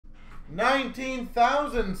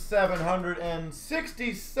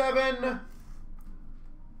19,767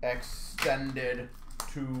 extended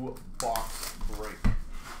 2-box break.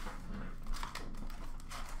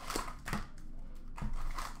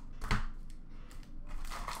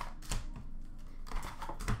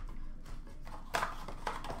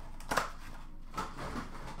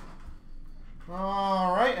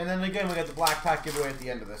 All right, and then again we got the black pack giveaway at the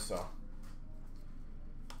end of this, so.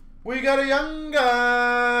 We got a Young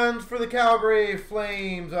Guns for the Calgary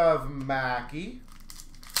Flames of Mackey.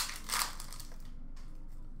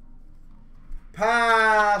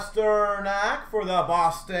 Pasternak for the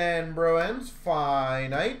Boston Bruins,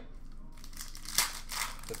 Finite.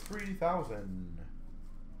 The 3,000.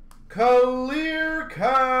 Clear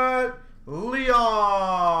Cut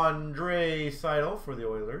Leon Draisaitl for the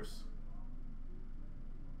Oilers.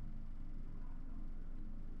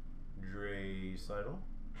 Draisaitl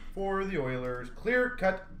for the Oilers, clear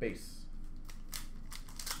cut base.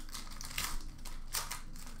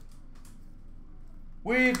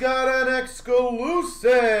 We've got an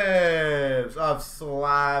exclusive of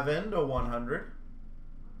Slavin to 100.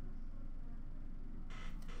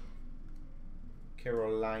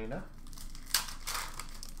 Carolina.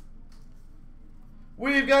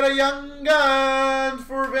 We've got a Young Guns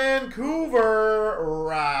for Vancouver,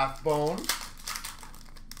 Rathbone.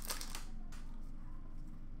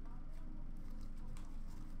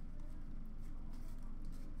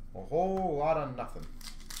 A whole lot of nothing.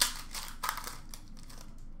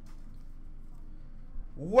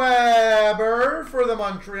 Weber for the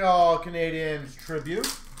Montreal Canadiens tribute.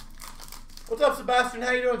 What's up, Sebastian?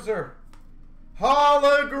 How you doing, sir?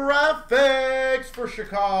 Holographics for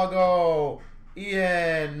Chicago,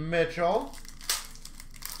 Ian Mitchell.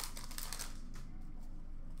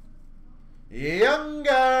 Young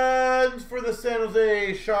Guns for the San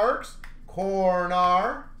Jose Sharks,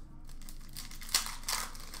 Cornar.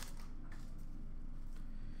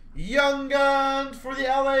 Young Guns for the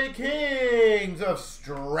LA Kings of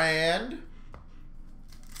Strand.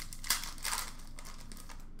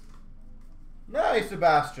 Nice,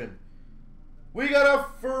 Sebastian. We got a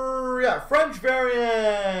French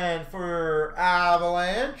variant for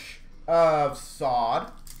Avalanche of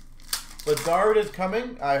Sod. Bedard is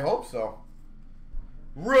coming. I hope so.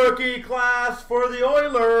 Rookie class for the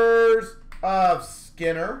Oilers of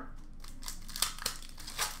Skinner.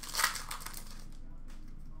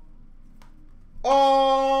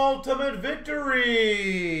 Ultimate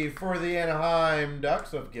Victory for the Anaheim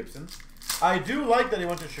Ducks of Gibson. I do like that he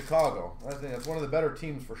went to Chicago. I think that's one of the better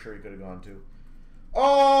teams for sure he could have gone to.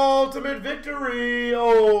 Ultimate Victory,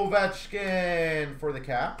 Ovechkin for the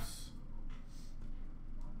Caps.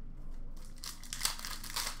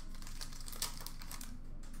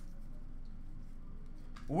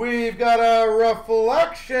 We've got a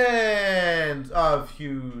Reflections of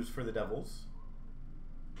Hughes for the Devils.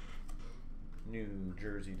 New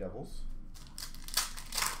Jersey Devils.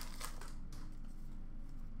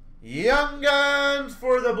 Young Guns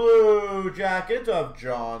for the Blue Jackets of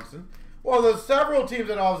Johnson. Well, there's several teams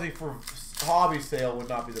that obviously for hobby sale would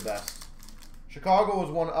not be the best. Chicago was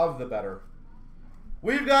one of the better.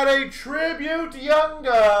 We've got a tribute Young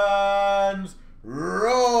Guns,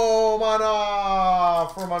 Romanov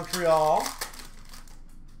for Montreal.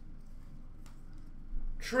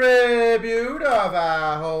 Tribute of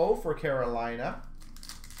Aho for Carolina.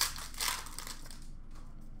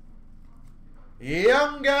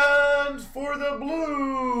 Young Guns for the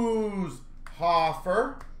Blues,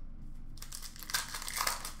 Hoffer.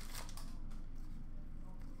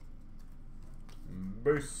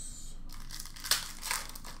 Base.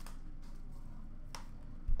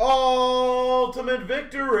 Ultimate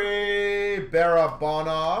Victory,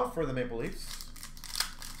 Barabanov for the Maple Leafs.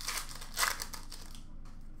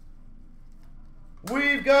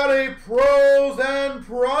 We've got a Pros and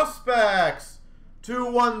Prospects to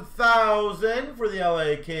 1,000 for the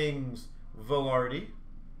LA Kings, Velarde.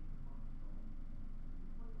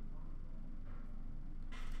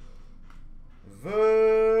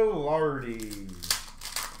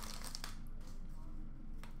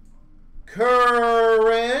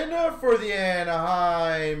 Curran for the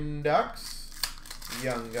Anaheim Ducks,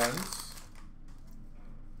 Young Guns.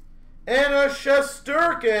 And a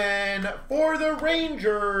Shesterkin for the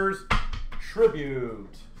Rangers, tribute.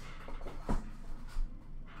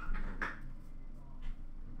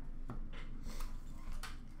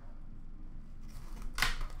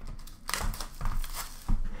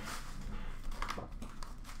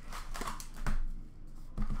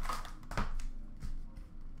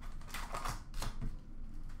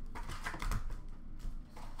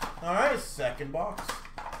 All right, second box.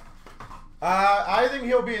 I think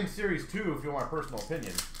he'll be in Series 2 if you want my personal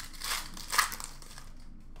opinion.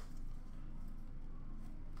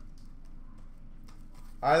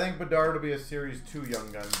 I think Bedard will be a Series 2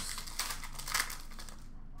 Young Guns.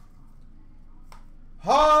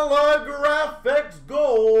 Holographics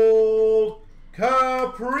Gold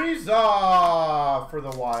Kaprizov for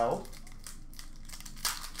the Wild.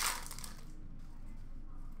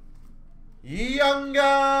 Young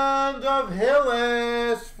Guns of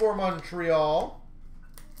Hillis for Montreal.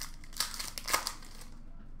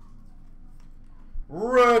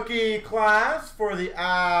 Rookie class for the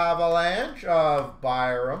Avalanche of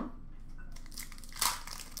Byram.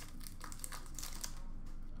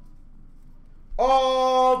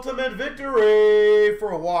 Ultimate Victory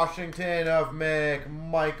for Washington of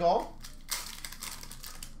McMichael.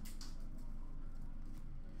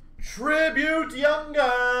 Tribute Young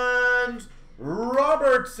Guns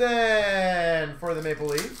Robertson for the Maple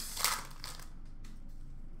Leafs.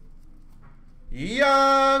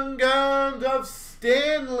 Young Guns of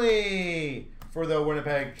Stanley for the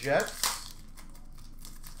Winnipeg Jets.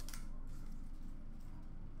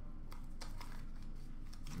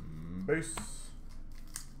 Base.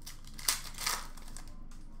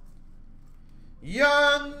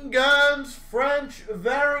 Young Guns French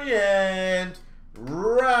variant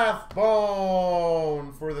Rathbone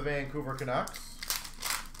for the Vancouver Canucks.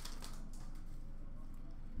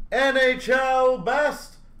 NHL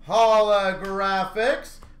Best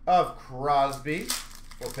Holographics of Crosby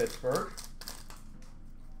for Pittsburgh.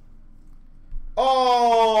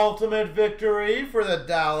 Ultimate Victory for the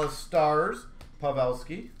Dallas Stars,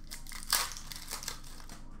 Pavelski.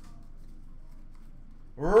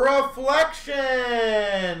 Reflections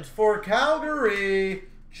for Calgary,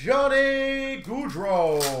 Johnny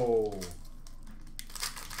Gaudreau.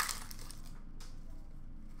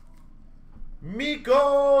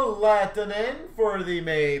 Mikko Lehtonen for the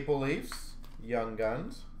Maple Leafs, Young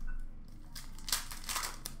Guns.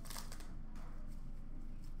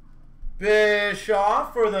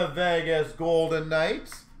 Bischoff for the Vegas Golden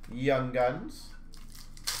Knights, Young Guns.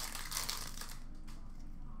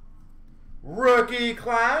 Rookie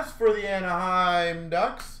class for the Anaheim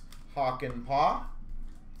Ducks, Hakanpää.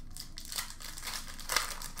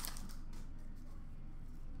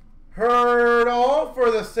 Hurdle for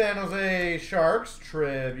the San Jose Sharks,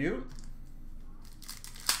 Tribute.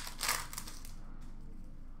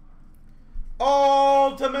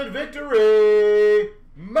 Ultimate Victory,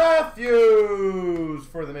 Matthews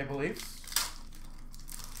for the Maple Leafs.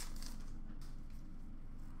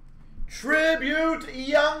 Tribute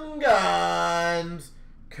Young Guns,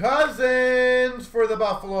 Cousins for the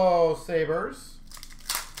Buffalo Sabres.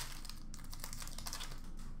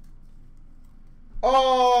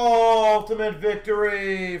 Ultimate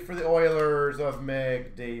Victory for the Oilers of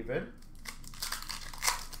McDavid.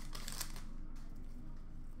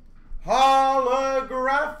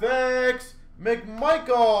 Holographics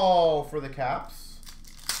McMichael for the Caps.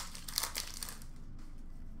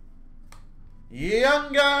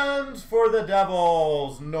 Young Guns for the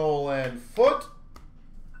Devils, Nolan Foote.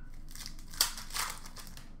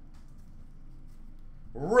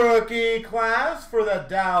 Rookie class for the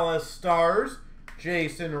Dallas Stars,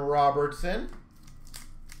 Jason Robertson.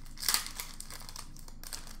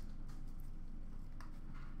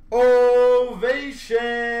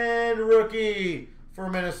 Ovation rookie for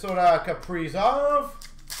Minnesota, Kaprizov.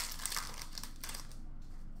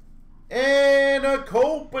 And a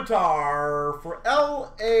Kopitar for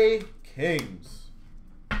LA Kings.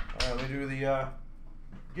 All right, let me do the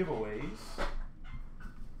giveaways.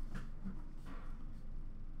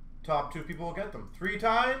 Top 2 people will get them 3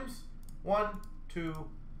 times. 1, 2,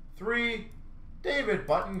 3. David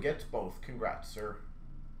Button gets both. Congrats, sir.